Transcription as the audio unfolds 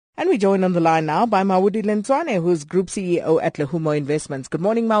And we join on the line now by Maudi Lentsoane, who's Group CEO at Lehumo Investments. Good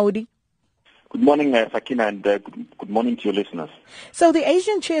morning, Maudi. Good morning, Sakina, and good morning to your listeners. So the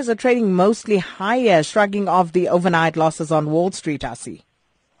Asian shares are trading mostly higher, shrugging off the overnight losses on Wall Street, I see.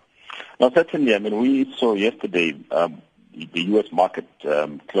 No, certainly. I mean, we saw yesterday the U.S. market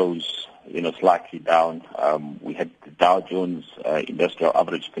close, slightly down. We had the Dow Jones Industrial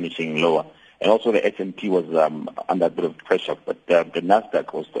Average finishing lower, and also the S&P was under a bit of pressure. But the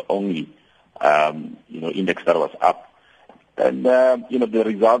Nasdaq was the only, index that was up. And, the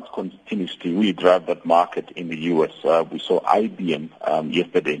results continues to really drive that market in the U.S. We saw IBM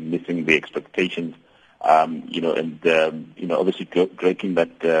yesterday missing the expectations, obviously breaking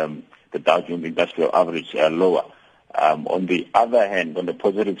that the Dow Jones Industrial Average lower. On the other hand, on the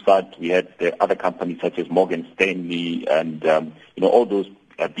positive side, we had the other companies such as Morgan Stanley and, all those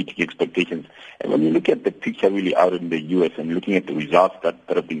beating expectations. And when you look at the picture really out in the U.S. and looking at the results that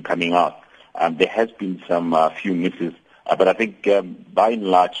have been coming out, there has been some few misses. But I think, by and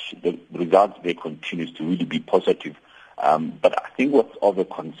large, the results there continues to really be positive. But I think what's of a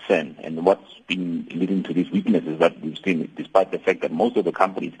concern and what's been leading to these weaknesses that we've seen, despite the fact that most of the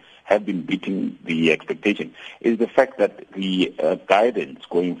companies have been beating the expectation, is the fact that the guidance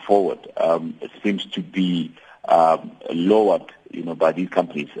going forward seems to be lowered, by these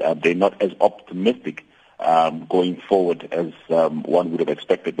companies. They're not as optimistic going forward as one would have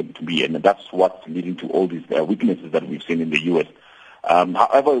expected them to be, and that's what's leading to all these weaknesses that we've seen in the U.S.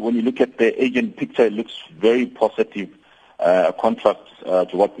 However, when you look at the Asian picture, it looks very positive, contrast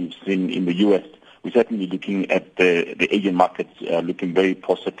to what we've seen in the U.S. We're certainly looking at the Asian markets looking very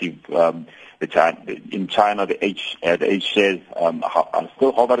positive. In China, the H shares are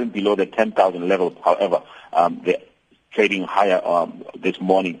still hovering below the 10,000 level. However, they're trading higher this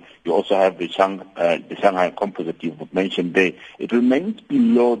morning. You also have the Shanghai Composite you've mentioned there. It remains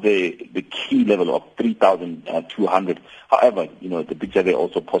below the key level of 3,200. However, the picture there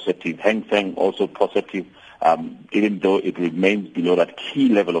also positive. Hang Seng also positive, even though it remains below that key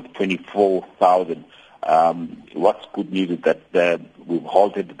level of 24,000. What's good news is that we've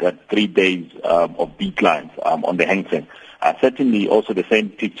halted that 3 days of declines on the Hang Seng. Certainly also the same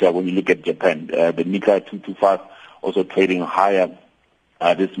picture when you look at Japan. The Nikkei 225 also trading higher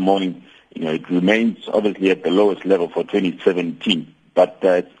this morning. It remains obviously at the lowest level for 2017, but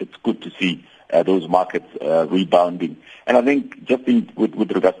it's good to see those markets rebounding. And I think just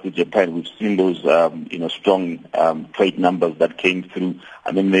with regards to Japan, we've seen those strong trade numbers that came through.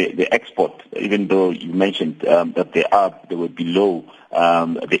 I mean the export, even though you mentioned that they were below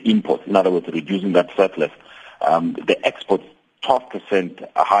the imports, in other words, reducing that surplus, the exports 12%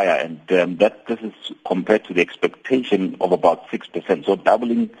 higher, and this is compared to the expectation of about 6%. So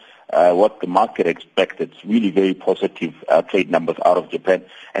doubling what the market expected. It's really very positive trade numbers out of Japan,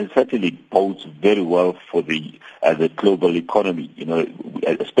 and certainly bodes very well for the global economy.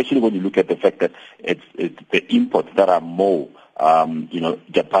 Especially when you look at the fact that it's the imports that are more.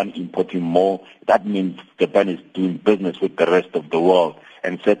 Japan importing more. That means Japan is doing business with the rest of the world.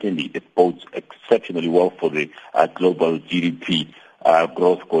 And certainly it bodes exceptionally well for the global GDP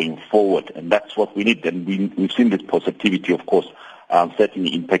growth going forward. And that's what we need. And we've seen this positivity, of course, certainly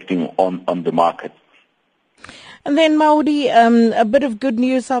impacting on the market. And then, Maudi, a bit of good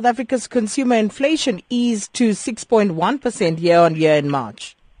news. South Africa's consumer inflation eased to 6.1% year-on-year in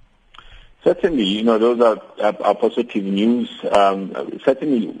March. Certainly, those are positive news.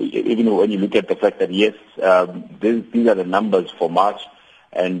 Certainly, even when you look at the fact that, yes, these are the numbers for March,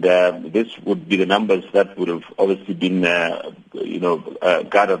 and this would be the numbers that would have obviously been,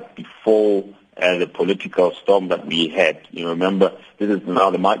 gathered before the political storm that we had. Remember, this is now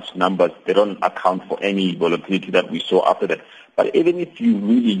the March numbers. They don't account for any volatility that we saw after that. But even if you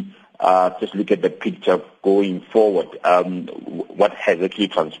really just look at the picture going forward, what has actually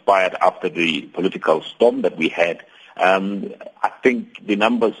transpired after the political storm that we had, I think the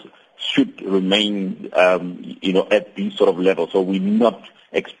numbers should remain, at these sort of levels. So we're not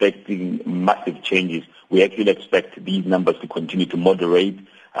expecting massive changes. We actually expect these numbers to continue to moderate.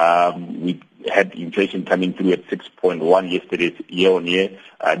 We had inflation coming through at 6.1 yesterday, year-on-year.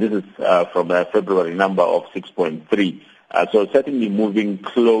 This is from a February number of 6.3. So certainly moving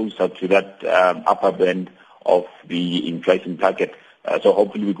closer to that upper band of the inflation target. So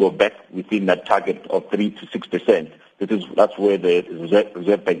hopefully we go back within that target of 3 to 6%. That's where the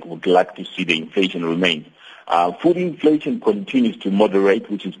Reserve Bank would like to see the inflation remain. Food inflation continues to moderate,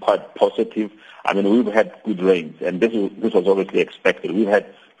 which is quite positive. I mean, we've had good rains, and this was obviously expected. We've had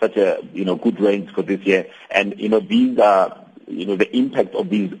such a good rains for this year, and these are the impact of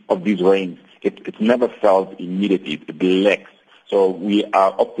these rains. It's never felt immediately. It lags. So we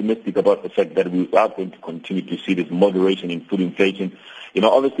are optimistic about the fact that we are going to continue to see this moderation in food inflation.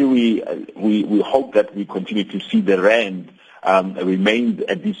 Obviously we hope that we continue to see the rand remain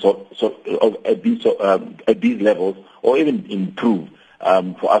at these levels, or even improve,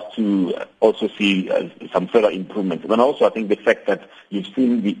 for us to also see some further improvements. And also, I think the fact that you've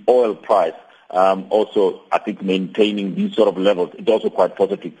seen the oil price also, I think, maintaining these sort of levels is also quite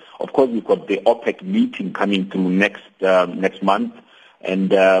positive. Of course, we've got the OPEC meeting coming through next month, and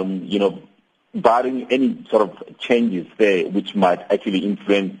barring any sort of changes there, which might actually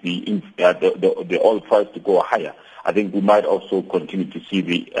influence the oil price to go higher, I think we might also continue to see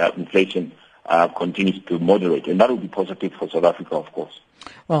the inflation continues to moderate, and that will be positive for South Africa, of course.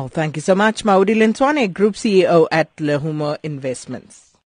 Well, thank you so much, Maudi Lentsoane, Group CEO at Lehumo Investments.